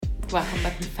Welcome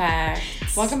back to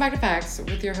Facts. Welcome back to Facts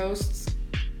with your hosts,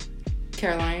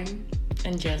 Caroline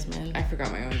and Jasmine. I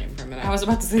forgot my own name for a minute. I was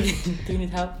about to say, do you need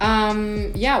help?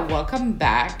 Yeah, welcome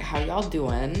back. How y'all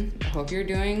doing? I hope you're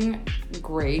doing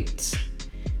great.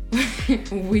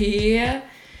 We,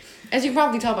 as you can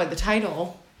probably tell by the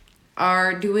title,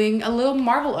 are doing a little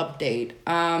Marvel update.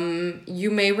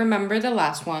 You may remember the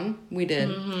last one we did.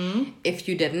 Mm-hmm. If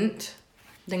you didn't,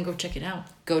 then go check it out.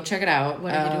 Go check it out.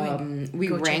 What are we doing? We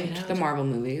ranked the Marvel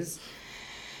movies.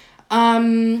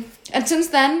 And since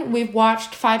then, we've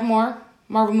watched 5 more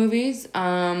Marvel movies.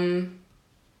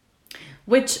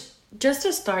 Which, just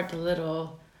to start a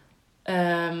little,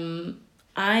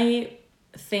 I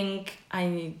think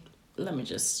let me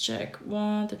just check.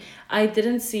 I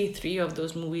didn't see 3 of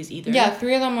those movies either. Yeah,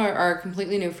 3 of them are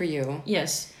completely new for you.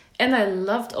 Yes. And I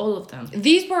loved all of them.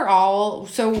 These were all...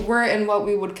 So we're in what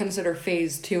we would consider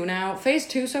phase 2 now. Phase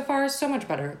 2 so far is so much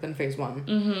better than phase 1.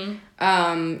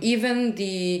 Mm-hmm. Even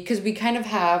because we kind of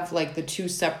have like the 2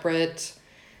 separate...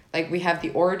 Like we have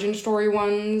the origin story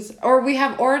ones. Or we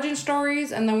have origin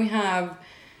stories and then we have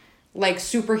like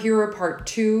superhero part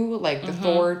 2. Like the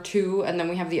Thor 2. And then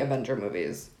we have the Avenger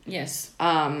movies. Yes.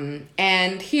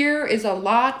 And here is a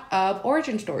lot of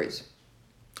origin stories.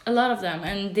 A lot of them.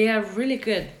 And they are really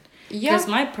good. Yeah. Because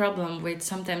my problem with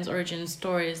sometimes origin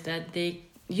stories is that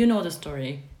you know the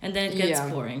story and then it gets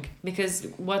boring. Because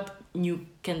what new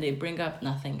can they bring up?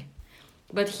 Nothing.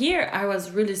 But here I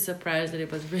was really surprised that it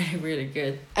was really, really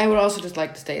good. I would also just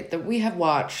like to state that we have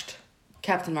watched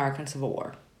Captain America and Civil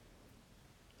War.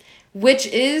 Which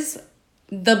is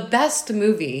the best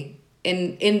movie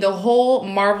in the whole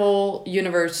Marvel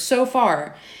universe so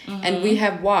far. Mm-hmm. And we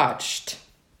have watched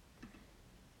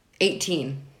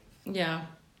 18. Yeah.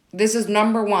 This is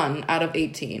number 1 out of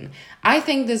 18. I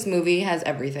think this movie has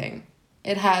everything.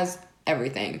 It has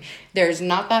everything. There's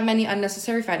not that many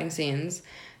unnecessary fighting scenes.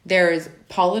 There's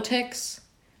politics.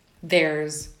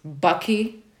 There's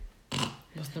Bucky.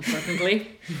 Most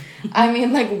importantly. I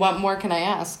mean, like, what more can I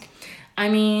ask? I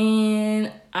mean,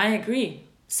 I agree.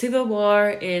 Civil War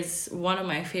is one of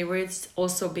my favorites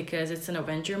also because it's an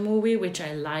Avenger movie, which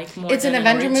I like more. It's an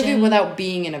Avenger movie without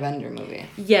being an Avenger movie.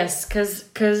 Yes,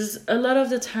 because a lot of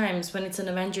the times when it's an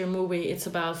Avenger movie, it's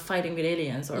about fighting with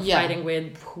aliens or fighting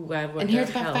with whoever. And here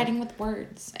it's about fighting with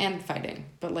words and fighting,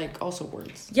 but like also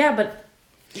words. Yeah, but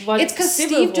it's because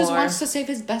Steve just wants to save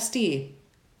his bestie.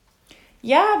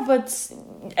 Yeah,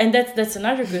 and that's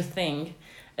another good thing.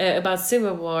 About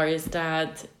Civil War is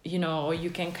that,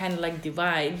 you can kind of like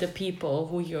divide the people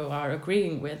who you are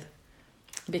agreeing with.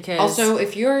 Because also,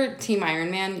 if you're Team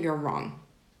Iron Man, you're wrong.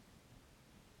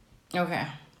 Okay.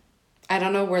 I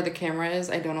don't know where the camera is.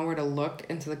 I don't know where to look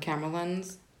into the camera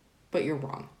lens. But you're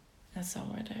wrong. That's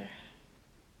somewhere there.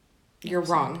 You're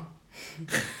wrong.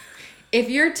 If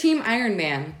you're Team Iron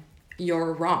Man,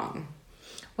 you're wrong.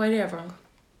 Why are you wrong?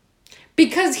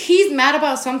 Because he's mad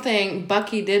about something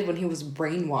Bucky did when he was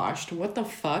brainwashed. What the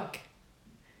fuck?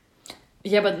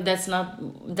 Yeah, but that's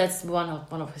one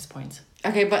of his points.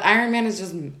 Okay, but Iron Man is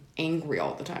just angry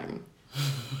all the time.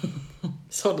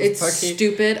 So does it's Bucky.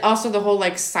 Stupid. Also, the whole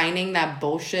like signing that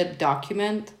bullshit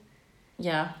document.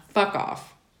 Yeah. Fuck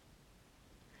off.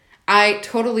 I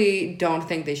totally don't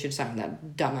think they should sign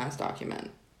that dumbass document.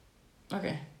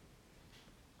 Okay.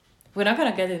 We're not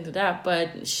gonna get into that,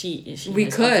 but she we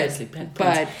could,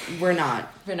 but we're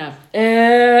not. We're not.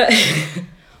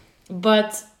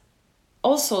 But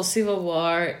also, Civil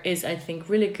War is, I think,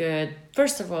 really good.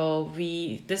 First of all,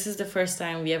 this is the first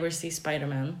time we ever see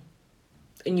Spider-Man,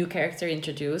 a new character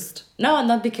introduced. No,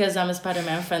 not because I'm a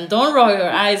Spider-Man fan. Don't roll your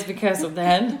eyes because of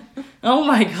that. Oh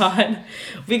my god.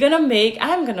 I'm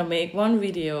gonna make one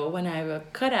video when I will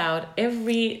cut out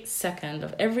every second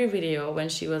of every video when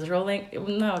she was rolling.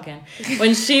 No, again.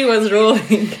 When she was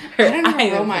rolling her eyes. I don't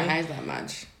even roll my eyes that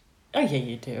much. Oh yeah,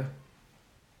 you do.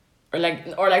 Or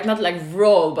like not like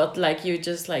roll, but like you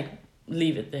just like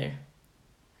leave it there.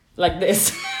 Like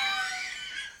this.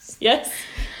 Yes,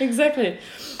 exactly.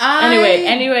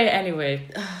 Anyway.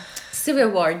 Civil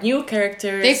War, new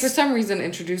characters. They, for some reason,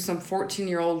 introduced some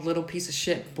 14-year-old little piece of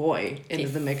shit boy into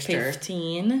the mixture.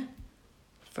 15.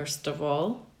 First of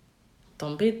all,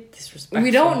 don't be disrespectful.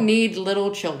 We don't need little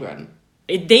children.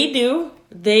 They do.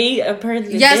 They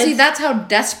apparently see, that's how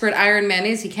desperate Iron Man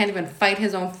is. He can't even fight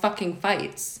his own fucking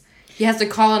fights. He has to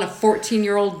call on a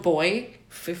 14-year-old boy.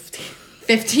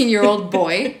 15-year-old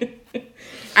boy.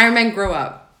 Iron Man, grow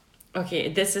up.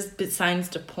 Okay, this is besides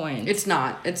the point. It's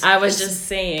not. It's just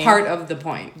saying part of the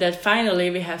point. That finally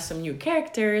we have some new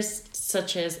characters,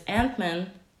 such as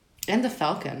Ant-Man. And the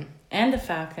Falcon. And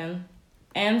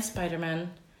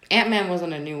Spider-Man. Ant-Man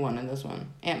wasn't a new one in this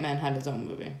one. Ant-Man had his own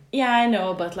movie. Yeah, I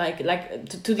know, but like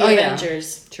to the Oh, yeah.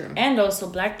 Avengers. True. And also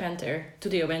Black Panther to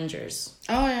the Avengers.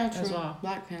 Oh yeah, true. As well.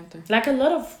 Black Panther. Like a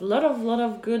lot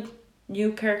of good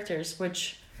new characters,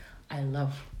 which I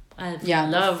love. I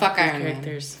love fuck good Iron Man.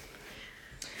 characters.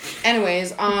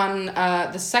 Anyways, on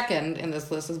the second in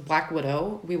this list is Black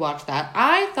Widow. We watched that.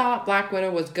 I thought Black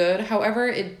Widow was good. However,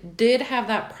 it did have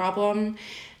that problem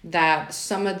that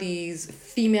some of these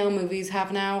female movies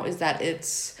have now, is that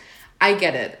I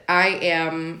get it. I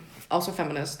am also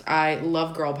feminist. I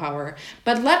love girl power.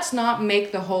 But let's not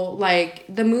make the whole, like,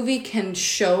 the movie can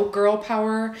show girl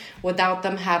power without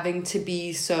them having to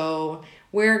be so,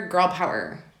 we're girl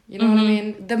power. You know what I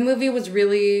mean? The movie was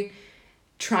really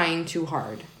trying too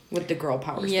hard with the girl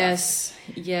power stuff.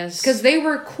 Yes. Because they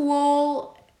were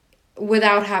cool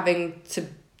without having to,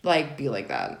 like, be like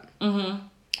that. Mm-hmm.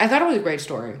 I thought it was a great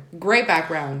story. Great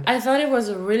background. I thought it was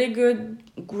a really good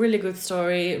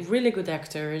story, really good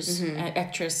actors,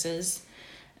 actresses.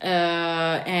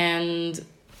 And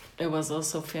it was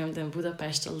also filmed in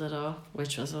Budapest a little,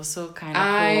 which was also kind of cool.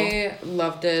 I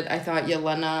loved it. I thought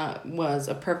Yelena was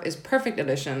is perfect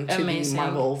addition to the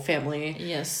Marvel family.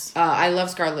 Yes. I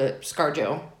love ScarJo.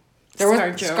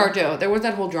 ScarJo. There was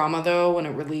that whole drama though when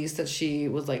it released that she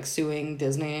was like suing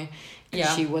Disney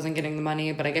because she wasn't getting the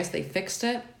money, but I guess they fixed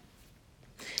it.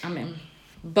 I mean,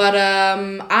 but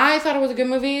I thought it was a good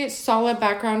movie. Solid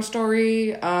background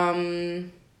story.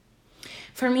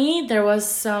 For me, there was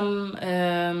some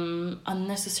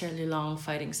unnecessarily long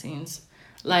fighting scenes,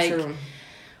 like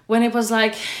when it was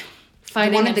like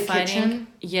fighting in the kitchen.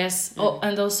 Yes. Oh,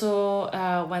 and also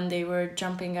when they were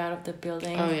jumping out of the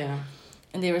building. Oh yeah.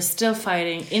 And they were still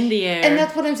fighting in the air. And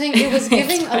that's what I'm saying. It was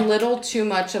giving a little too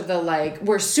much of the, like,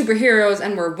 we're superheroes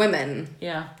and we're women.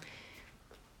 Yeah.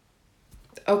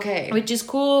 Okay. Which is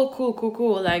cool.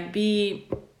 Like,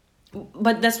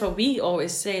 but that's what we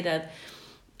always say, that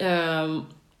in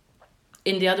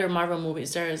the other Marvel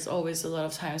movies, there is always a lot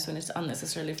of times when it's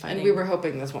unnecessarily fighting. And we were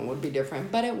hoping this one would be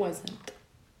different, but it wasn't.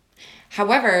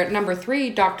 However, number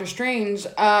 3, Doctor Strange,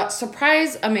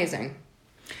 surprise, amazing.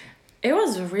 It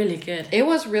was really good. It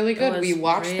was really good. We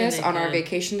watched this on our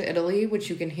vacation to Italy,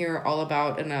 which you can hear all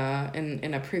about in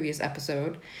a previous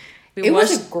episode. It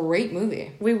was a great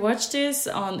movie. We watched this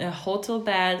on a hotel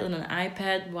bed on an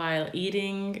iPad while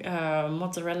eating a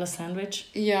mozzarella sandwich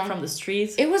from the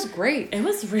streets. It was great. It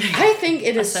was really good. I think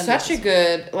it is such a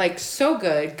good, like, so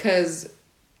good, because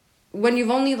when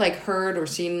you've only, like, heard or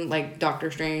seen, like,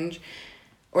 Doctor Strange,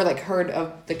 or, like, heard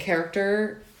of the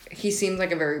character, he seems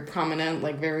like a very prominent,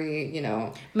 like, very, you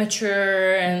know,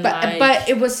 mature, and but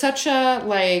it was such a,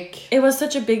 like, it was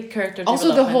such a big character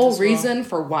also the whole reason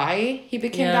for why he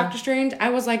became Doctor Strange, I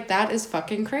was like, that is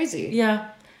fucking crazy.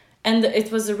 And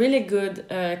it was a really good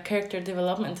character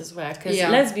development as well, because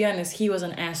let's be honest, he was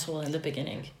an asshole in the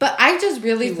beginning. But I just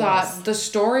really thought the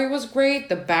story was great,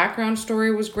 the background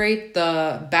story was great,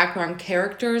 the background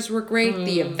characters were great,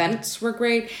 the events were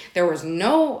great. There was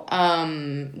no,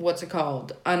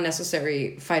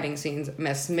 unnecessary fighting scenes.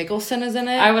 Mess Mikkelsen is in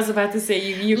it. I was about to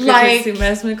say, you could like, see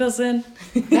Mess Mikkelsen.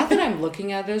 Not that I'm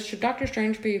looking at this, should Doctor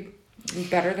Strange be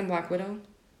better than Black Widow?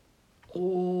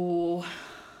 Oh...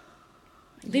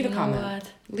 Leave a comment.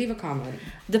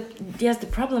 The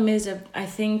problem is that I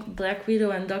think Black Widow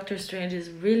and Doctor Strange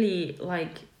is really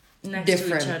like next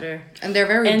to each other, and they're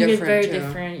very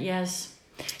different. Yes,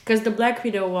 because the Black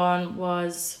Widow one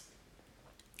was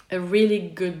a really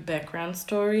good background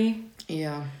story.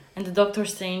 Yeah, and the Doctor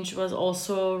Strange was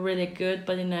also really good,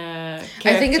 but in a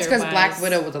I think it's because Black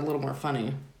Widow was a little more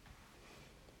funny.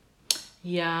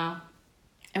 Yeah,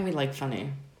 and we like funny.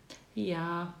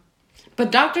 Yeah.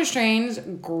 But Doctor Strange,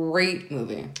 great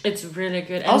movie. It's really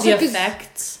good. And also the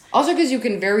effects. Also because you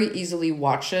can very easily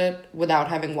watch it without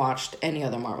having watched any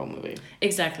other Marvel movie.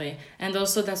 Exactly. And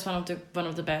also that's one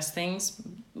of the best things,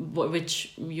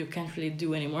 which you can't really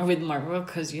do anymore with Marvel,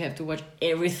 because you have to watch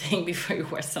everything before you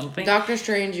watch something. Doctor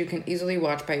Strange you can easily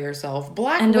watch by yourself.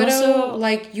 Black Widow, also,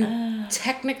 like, you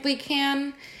technically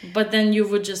can. But then you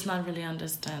would just not really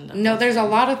understand. No, there's a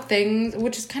lot of things,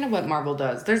 which is kind of what Marvel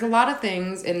does. There's a lot of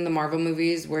things in the Marvel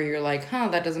movies where you're like,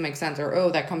 that doesn't make sense,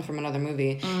 or, that comes from another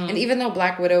movie. And even though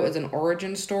Black Widow is an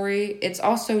origin story, it's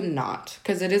also not,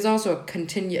 because it is also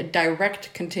a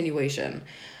direct continuation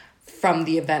from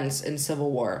the events in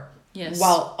Civil War. Yes.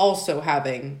 While also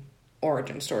having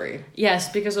origin story.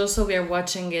 Yes, because also we are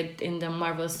watching it in the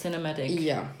Marvel Cinematic.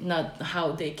 Yeah. Not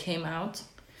how they came out.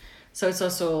 So it's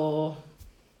also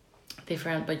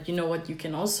different, but you know what you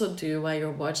can also do while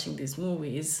you're watching these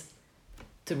movies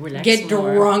to relax Get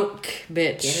drunk,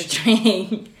 bitch. Get a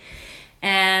drink.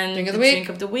 And Drink of the the week. drink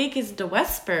of the week is the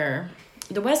Vesper.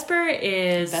 The Vesper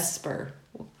is... Vesper.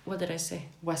 What did I say?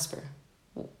 Vesper.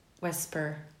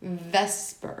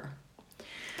 Vesper.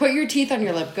 Put your teeth on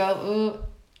your lip. Go. Ooh.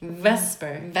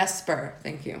 Vesper.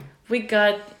 Thank you. We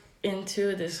got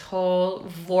into this whole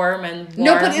warm and warm.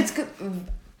 No, but it's good.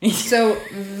 So,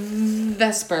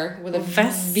 Vesper with a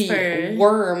V.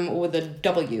 Worm with a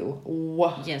W.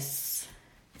 Yes.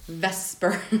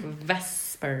 Vesper.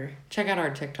 Vesper. Check out our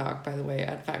TikTok, by the way,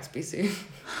 at FaxBC.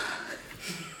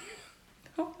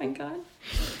 Oh my god.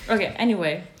 Okay,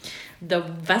 anyway. The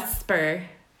Vesper.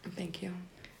 Thank you.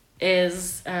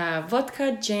 Is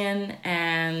vodka, gin,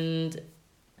 and...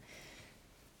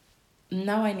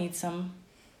 Now I need some...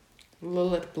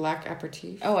 Lillet Black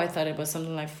Aperitif. Oh, I thought it was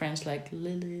something like French, like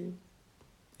Lillet.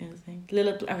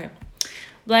 Lillet, okay.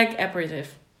 Black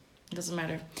aperitif. Doesn't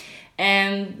matter.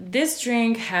 And this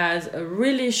drink has a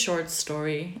really short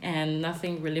story and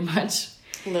nothing really much.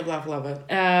 Live, laugh, love it.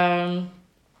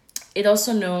 It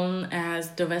also known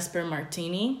as the Vesper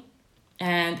Martini.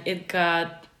 And it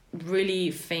got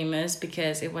really famous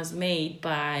because it was made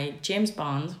by James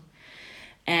Bond.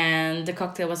 And the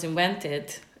cocktail was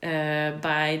invented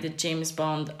by the James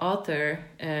Bond author,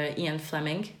 Ian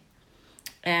Fleming.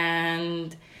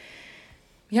 And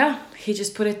yeah, he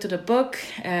just put it to the book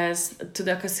as to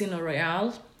the Casino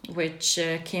Royale, which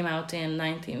came out in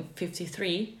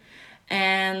 1953.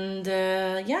 And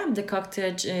the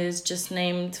cocktail is just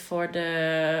named for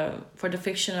the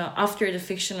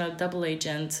fictional double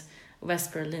agent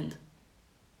Vesper Lynd.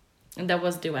 And that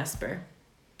was the Vesper.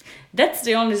 That's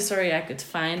the only story I could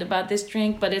find about this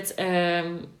drink, but it's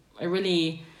a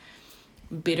really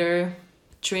bitter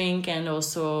drink and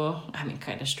also,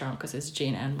 kind of strong because it's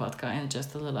gin and vodka and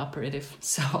just a little aperitif.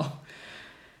 So,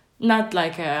 not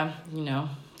like a,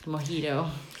 mojito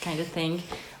kind of thing,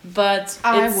 but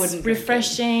it's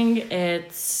refreshing.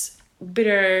 It's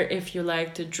bitter. If you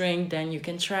like to drink, then you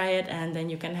can try it, and then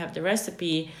you can have the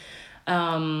recipe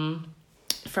from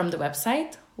the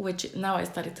website, which now I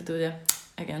started to do the...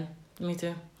 Again, me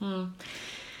too.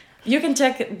 You can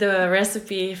check the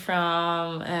recipe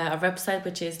from our website,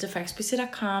 which is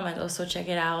thefaxbc.com, and also check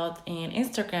it out in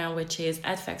Instagram, which is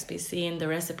 @faxbc in the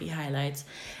recipe highlights.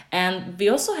 And we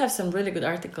also have some really good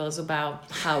articles about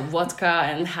how vodka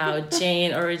and how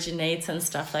gin originates and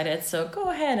stuff like that. So go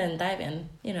ahead and dive in,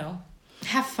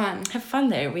 Have fun. Have fun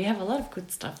there. We have a lot of good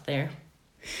stuff there.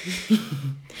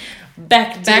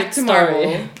 Back to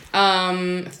Marvel.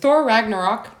 Thor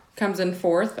Ragnarok comes in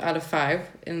 4th out of 5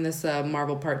 in this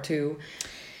Marvel Part 2.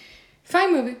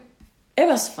 Fine movie. It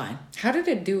was fine. How did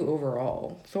it do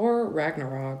overall? Thor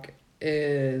Ragnarok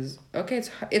is... Okay,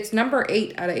 it's number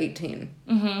 8 out of 18.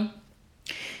 Mm-hmm.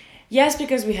 Yes,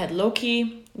 because we had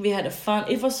Loki. We had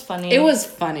It was funny. It was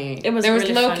funny. There was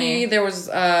Loki. Funny. There was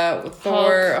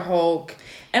Thor, Hulk.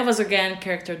 It was, again,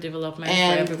 character development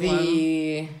and for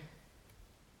everyone.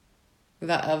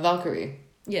 the Valkyrie.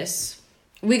 Yes.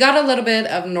 We got a little bit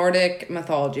of Nordic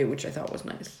mythology, which I thought was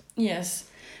nice. Yes.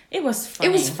 It was funny.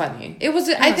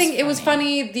 I think it was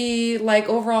funny. The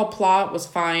overall plot was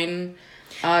fine.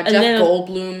 Jeff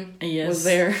Goldblum was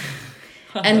there.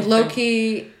 And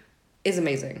Loki is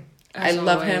amazing. I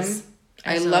love him.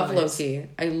 I love Loki.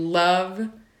 I love...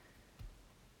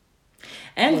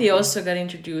 And we also got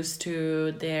introduced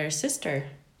to their sister.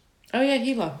 Oh yeah,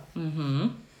 Hela. Mm-hmm.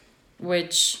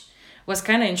 Which... was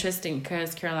kind of interesting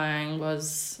because Caroline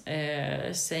was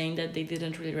saying that they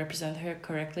didn't really represent her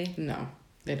correctly. No,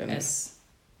 they didn't. Yes.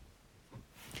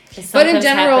 But in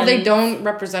general, they don't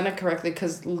represent it correctly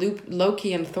because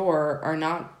Loki and Thor are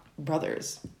not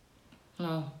brothers.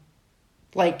 No.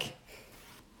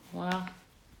 Well,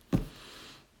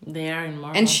 they are in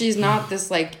Marvel. And she's not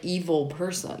this evil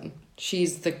person.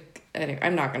 She's the... Anyway,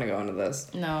 I'm not going to go into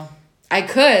this. No. I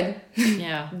could.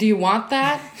 Yeah. Do you want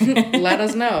that? Let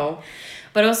us know.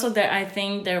 But also, I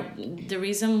think the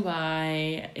reason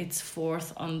why it's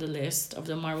 4th on the list of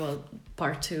the Marvel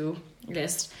Part 2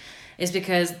 list is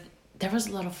because there was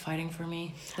a lot of fighting for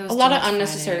me. There was a lot of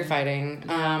unnecessary fighting.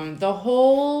 Yeah. The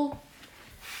whole...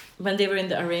 When they were in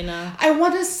the arena. I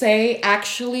want to say,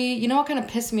 actually, you know what kind of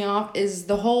pissed me off is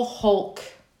the whole Hulk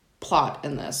plot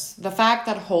in this. The fact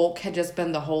that Hulk had just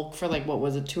been the Hulk for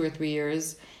 2 or 3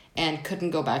 years... and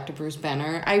couldn't go back to Bruce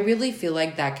Banner. I really feel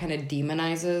like that kind of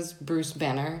demonizes Bruce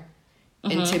Banner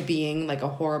into being a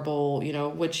horrible,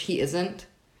 which he isn't.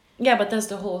 Yeah, but that's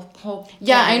the whole point.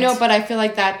 Yeah, I know, but I feel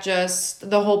like that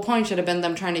the whole point should have been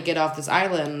them trying to get off this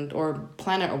island or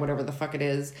planet or whatever the fuck it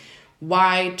is.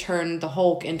 Why turn the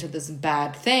Hulk into this bad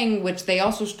thing, which they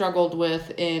also struggled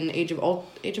with in Age of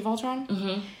Ultron?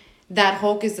 Mm-hmm. that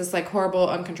Hulk is this like horrible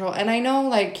uncontrolled, and I know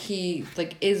like he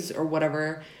like is or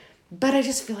whatever, but I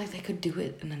just feel like they could do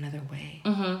it in another way.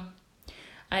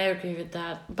 I agree with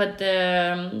that, but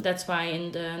that's why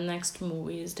in the next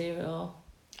movies they will.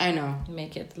 I know.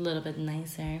 Make it a little bit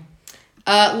nicer.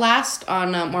 Last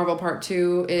on Marvel Part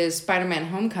 2 is Spider-Man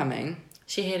Homecoming.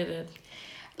 She hated it.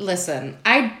 Listen,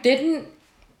 I didn't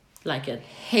like it.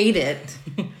 Hate it.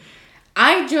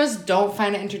 I just don't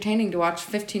find it entertaining to watch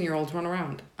 15-year-olds run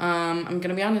around. I'm going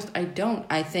to be honest, I don't.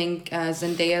 I think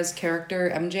Zendaya's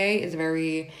character, MJ, is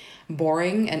very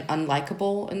boring and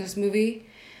unlikable in this movie.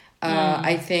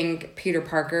 I think Peter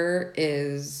Parker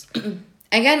is,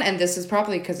 again, and this is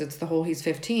probably because it's the whole he's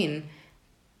 15,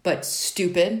 but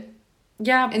stupid.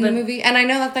 Yeah, in the movie. And I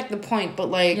know that's like the point, but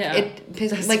like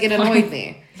it annoyed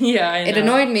me. Yeah, I know. It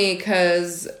annoyed me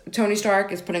because Tony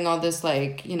Stark is putting all this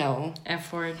like, you know,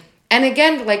 effort. And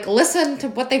again, like, listen to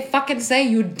what they fucking say,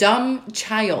 you dumb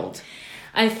child.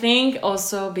 I think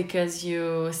also because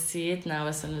you see it now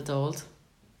as an adult.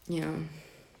 Yeah.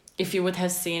 If you would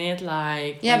have seen it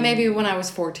like... Yeah, maybe when I was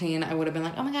 14, I would have been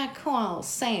like, oh my god, cool,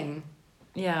 same.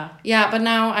 Yeah. Yeah, but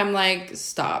now I'm like,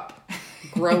 stop.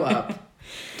 Grow up.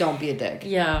 Don't be a dick.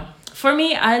 Yeah. For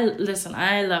me, I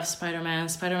love Spider-Man.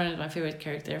 Spider-Man is my favorite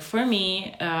character. For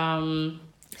me...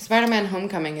 Spider-Man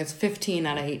Homecoming is 15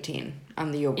 out of 18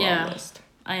 on the overall list.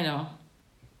 I know.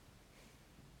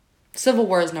 Civil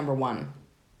War is number 1,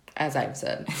 as I've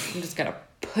said. I'm just gonna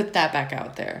put that back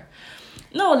out there.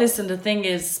 No, listen, the thing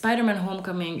is, Spider-Man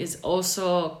Homecoming is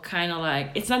also kind of like...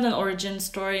 It's not an origin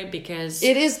story because...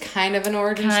 It is kind of an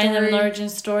origin story. Kind of an origin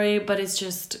story, but it's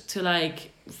just to,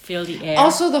 like, feel the air.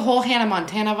 Also, the whole Hannah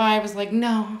Montana vibe was like,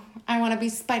 no, I want to be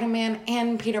Spider-Man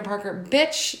and Peter Parker.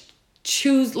 Bitch,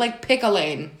 choose, like, pick a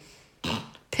lane.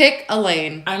 Pick a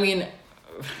lane. I mean,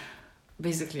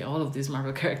 basically all of these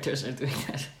Marvel characters are doing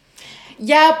that.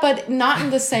 Yeah, but not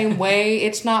in the same way.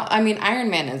 It's not, I mean,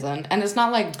 Iron Man isn't. And it's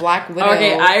not like Black Widow.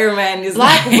 Okay, Iron Man is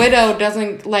Black Widow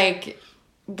doesn't, like,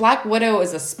 Black Widow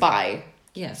is a spy.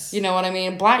 Yes. You know what I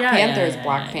mean? Black Panther is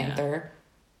Black Panther.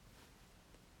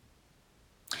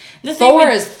 Thor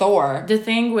is Thor. The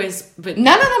thing was... But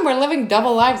none of them were living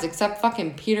double lives except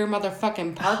fucking Peter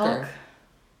motherfucking Parker.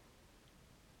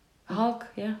 Hulk,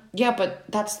 yeah. Yeah, but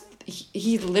that's...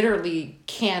 He literally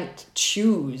can't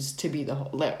choose to be the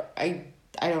whole...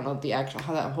 I don't know the actual...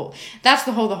 How that whole... That's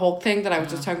the Hulk thing that I was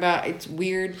just talking about. It's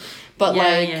weird. But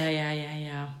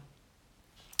Yeah.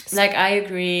 Like, I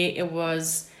agree. It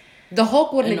was... The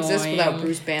Hulk wouldn't exist without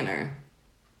Bruce Banner.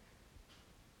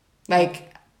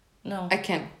 Like... No. I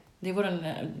can't... They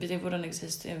wouldn't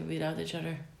exist without each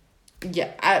other.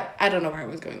 Yeah, I don't know where I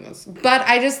was going with this. But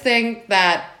I just think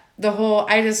that the whole...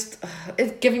 It's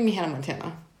giving me Hannah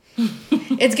Montana.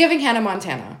 It's giving Hannah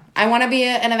Montana. I want to be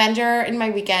an Avenger in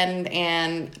my weekend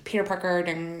and Peter Parker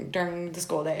during the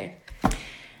school day.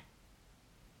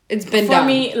 It's been done.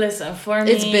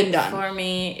 It's been done. For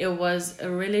me, it was a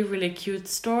really, really cute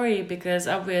story because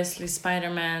obviously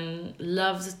Spider-Man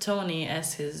loves Tony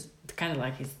as his... kind of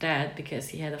like his dad because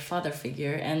he had a father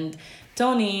figure, and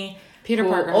Tony Peter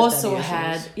Parker also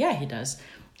had he does,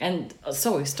 and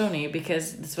so is Tony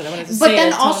because that's what I wanted to say. But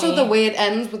then also the way it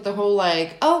ends with the whole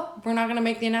like, oh, we're not gonna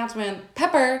make the announcement.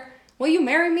 Pepper, will you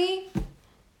marry me?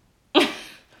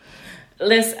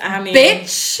 Listen, I mean,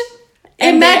 bitch.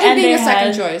 Imagine being a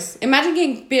second choice.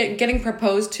 Imagine getting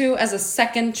proposed to as a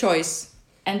second choice.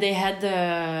 And they had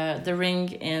the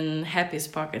ring in Happy's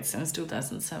pocket since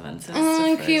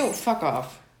 2007. Cute. Fuck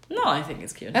off. No, I think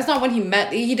it's cute. That's not when he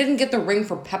met. He didn't get the ring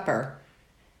for Pepper.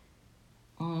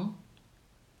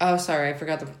 Oh, sorry. I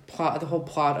forgot the plot. The whole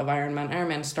plot of Iron Man. Iron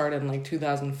Man started in like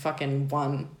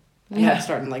 2001. Yeah. It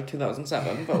started in like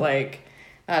 2007. But like,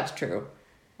 that's true.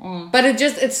 But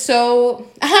it's so...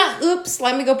 Oops.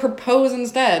 Let me go propose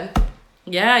instead.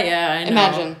 Yeah, I know.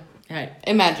 Imagine. Right.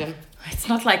 Imagine. It's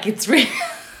not like it's real.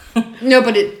 No,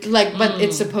 but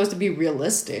it's supposed to be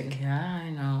realistic. Yeah, I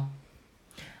know.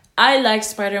 I like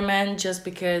Spider-Man just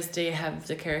because they have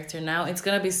the character now. It's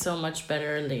gonna be so much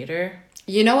better later.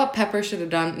 You know what Pepper should have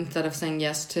done instead of saying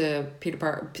yes to Peter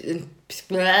Parker?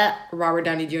 Robert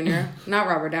Downey Jr. Not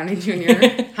Robert Downey Jr.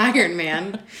 Iron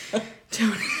Man.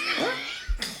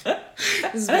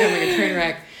 This is becoming a train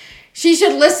wreck. She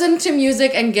should listen to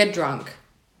music and get drunk.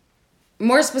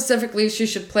 More specifically, she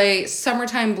should play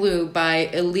Summertime Blue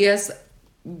by Elias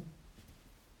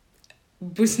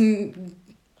Bosnina.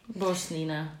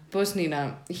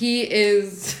 He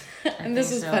is... And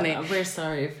this is funny. We're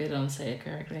sorry if you don't say it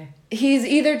correctly. He's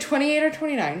either 28 or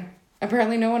 29.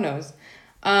 Apparently no one knows.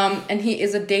 And he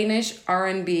is a Danish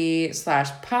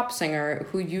R&B/pop singer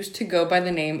who used to go by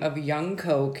the name of Young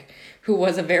Coke, who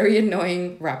was a very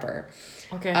annoying rapper.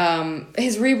 Okay.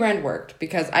 His rebrand worked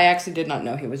because I actually did not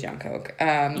know he was Young Coke.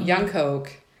 Young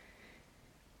Coke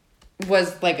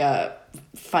was like a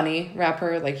funny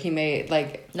rapper. Like he made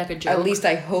like a joke. At least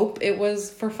I hope it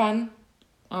was for fun.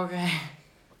 Okay.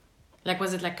 Like,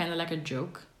 was it like kind of like a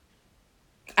joke?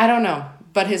 I don't know,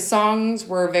 but his songs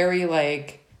were very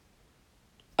like,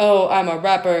 oh, I'm a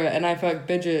rapper and I fuck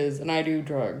bitches and I do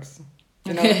drugs.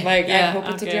 You know, like I hope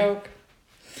it's a joke.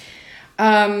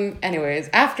 Anyways,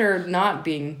 after not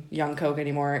being Young Coke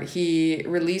anymore, he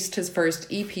released his first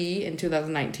EP in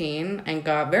 2019 and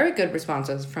got very good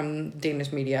responses from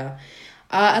Danish media,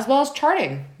 as well as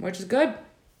charting, which is good.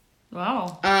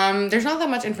 Wow. There's not that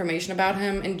much information about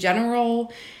him. In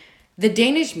general, the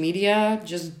Danish media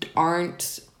just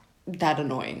aren't that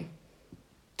annoying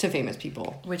to famous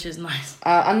people. Which is nice.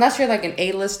 Unless you're like an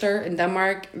A-lister in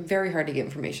Denmark, very hard to get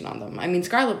information on them. I mean,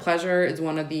 Scarlet Pleasure is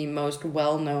one of the most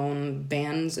well-known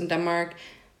bands in Denmark.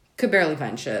 Could barely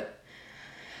find shit.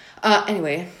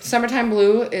 Anyway, Summertime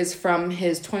Blue is from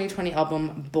his 2020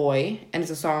 album Boy, and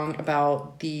it's a song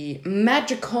about the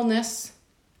magicalness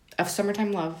of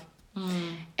summertime love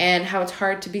and how it's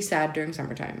hard to be sad during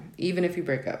summertime, even if you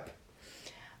break up.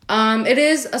 It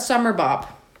is a summer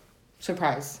bop.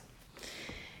 Surprise.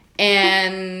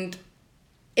 And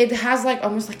it has like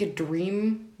almost like a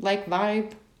dream like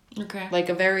vibe. Okay. Like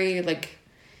a very like,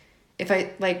 if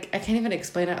I like, I can't even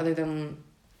explain it other than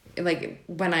like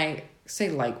when I say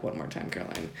like one more time,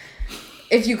 Caroline.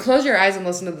 If you close your eyes and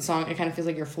listen to the song, it kind of feels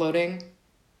like you're floating.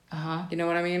 You know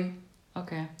what I mean?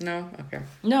 Okay. No? Okay.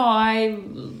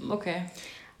 No, okay.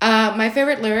 My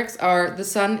favorite lyrics are, the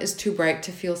sun is too bright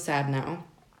to feel sad now.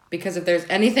 Because if there's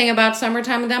anything about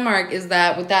summertime in Denmark, is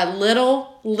that with that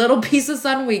little piece of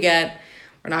sun we get,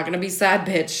 we're not going to be sad,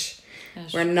 bitch.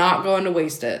 We're not going to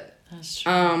waste it. That's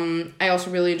true. I also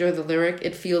really enjoy the lyric.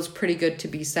 It feels pretty good to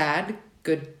be sad.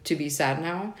 Good to be sad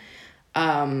now.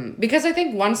 Because I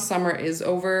think once summer is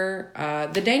over,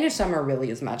 the Danish summer really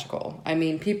is magical. I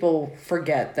mean, people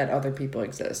forget that other people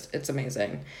exist. It's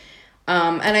amazing.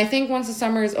 And I think once the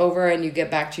summer is over and you get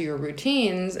back to your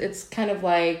routines, it's kind of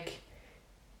like,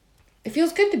 it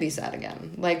feels good to be sad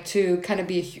again. Like to kind of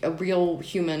be a real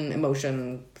human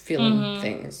emotion, feeling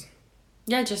things.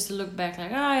 Yeah, just to look back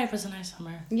like, it was a nice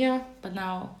summer. Yeah. But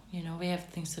now, we have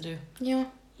things to do. Yeah.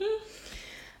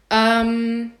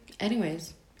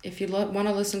 Anyways, if you want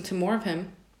to listen to more of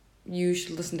him, you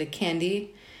should listen to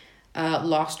Candy,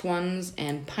 Lost Ones,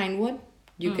 and Pinewood.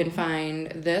 You can find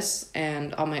this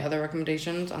and all my other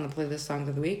recommendations on the playlist Songs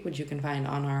of the Week, which you can find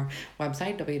on our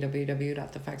website,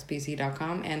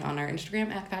 www.thefaxpc.com, and on our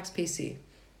Instagram @faxpc.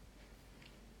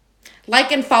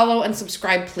 Like and follow and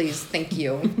subscribe, please. Thank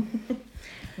you.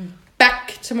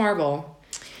 Back to Marvel.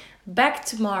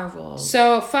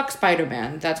 So, fuck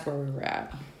Spider-Man. That's where we were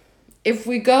at. If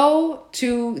we go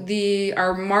to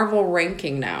our Marvel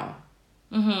ranking now,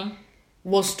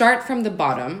 we'll start from the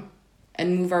bottom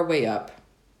and move our way up.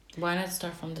 Why not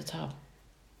start from the top?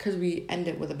 Because we end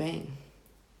it with a bang.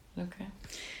 Okay.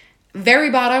 Very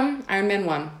bottom, Iron Man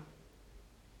 1.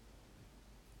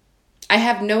 I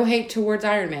have no hate towards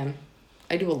Iron Man.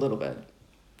 I do a little bit.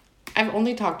 I've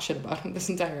only talked shit about him this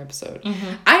entire episode.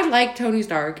 I like Tony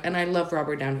Stark, and I love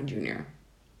Robert Downey Jr.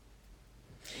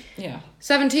 Yeah.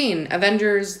 17,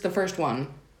 Avengers, the first one.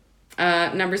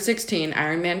 Number 16,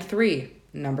 Iron Man 3.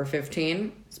 Number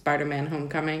 15, Spider-Man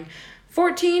Homecoming.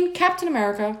 14, Captain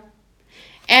America.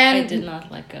 And I did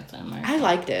not like Captain America. I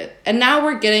liked it. And now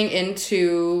we're getting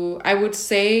into, I would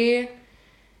say,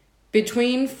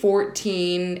 between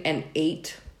 14 and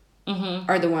 8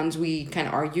 are the ones we kind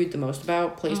of argued the most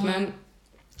about placement.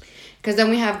 Because then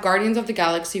we have Guardians of the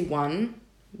Galaxy 1.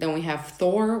 Then we have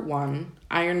Thor 1,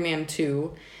 Iron Man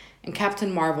 2, and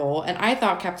Captain Marvel. And I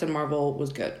thought Captain Marvel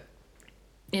was good.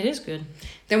 It is good.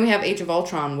 Then we have Age of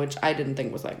Ultron, which I didn't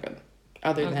think was that good.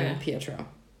 Other than Pietro.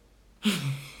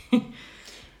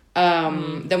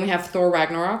 Then we have Thor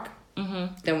Ragnarok.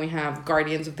 Then we have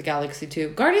Guardians of the Galaxy 2.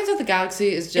 Guardians of the Galaxy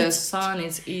is just... It's fun,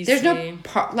 it's easy.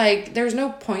 There's no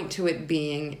point to it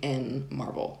being in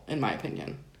Marvel, in my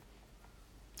opinion.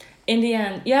 In the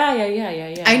end, yeah.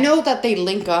 I know that they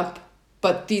link up,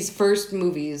 but these first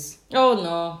movies... Oh,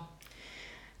 no.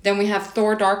 Then we have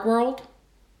Thor Dark World.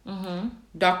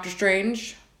 Doctor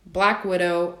Strange, Black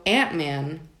Widow,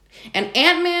 Ant-Man. And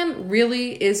Ant-Man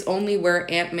really is only where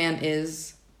Ant-Man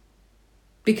is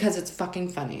because it's fucking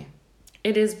funny.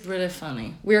 It is really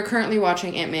funny. We are currently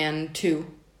watching Ant-Man 2.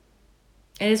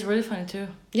 It is really funny too.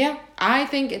 Yeah, I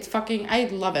think it's fucking... I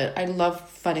love it. I love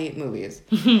funny movies.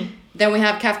 Then we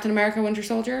have Captain America, Winter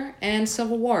Soldier, and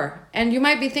Civil War. And you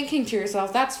might be thinking to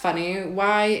yourself, that's funny.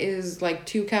 Why is, like,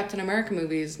 2 Captain America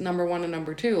movies, number 1 and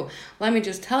number 2? Let me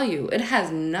just tell you, it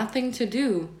has nothing to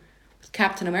do with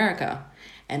Captain America.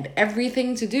 And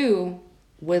everything to do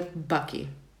with Bucky.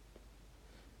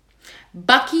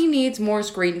 Bucky needs more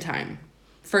screen time,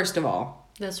 first of all.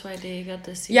 That's why they got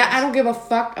this series. Yeah, I don't give a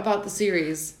fuck about the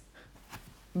series.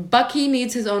 Bucky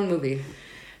needs his own movie.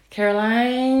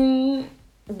 Caroline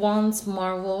wants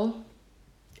Marvel,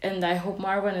 and I hope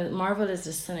Marvel is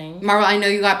listening. Marvel, I know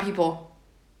you got people.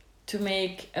 To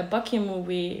make a Bucky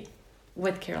movie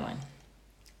with Caroline.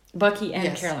 Bucky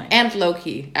and Caroline. And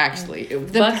Loki, actually.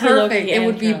 The Bucky, perfect, Loki, it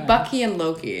would be Caroline. Bucky and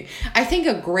Loki. I think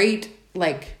a great,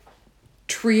 like,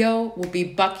 trio would be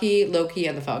Bucky, Loki,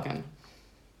 and the Falcon.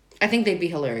 I think they'd be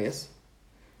hilarious.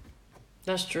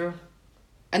 That's true.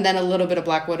 And then a little bit of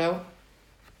Black Widow.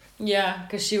 Yeah,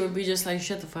 because she would be just like,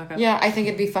 shut the fuck up. Yeah, I think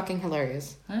it'd be fucking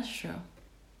hilarious. That's true.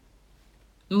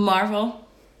 Marvel.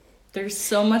 There's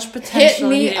so much potential.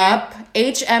 Hit me here. up,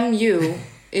 HMU,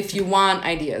 if you want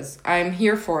ideas. I'm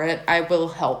here for it. I will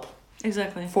help.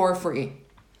 Exactly. For free.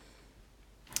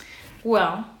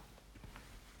 Well,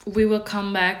 we will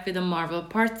come back with a Marvel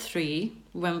Part 3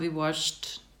 when we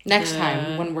watched... Next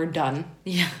time, when we're done.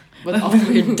 Yeah. With all the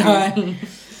we're movies. done.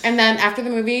 And then after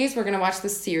the movies, we're going to watch the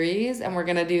series. And we're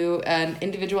going to do an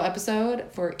individual episode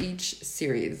for each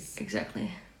series.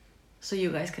 Exactly. So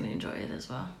you guys can enjoy it as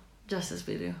well. Just as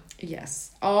we do.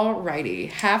 Yes. Alrighty.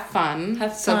 Have fun.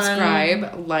 Have fun.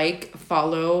 Subscribe, like,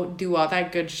 follow, do all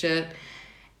that good shit.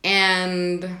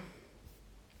 And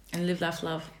live, laugh,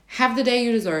 love. have the day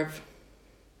you deserve.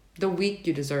 The week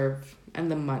you deserve. And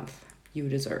the month you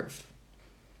deserve.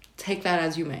 Take that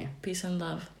as you may. Peace and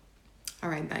love. All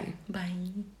right, bye. Bye.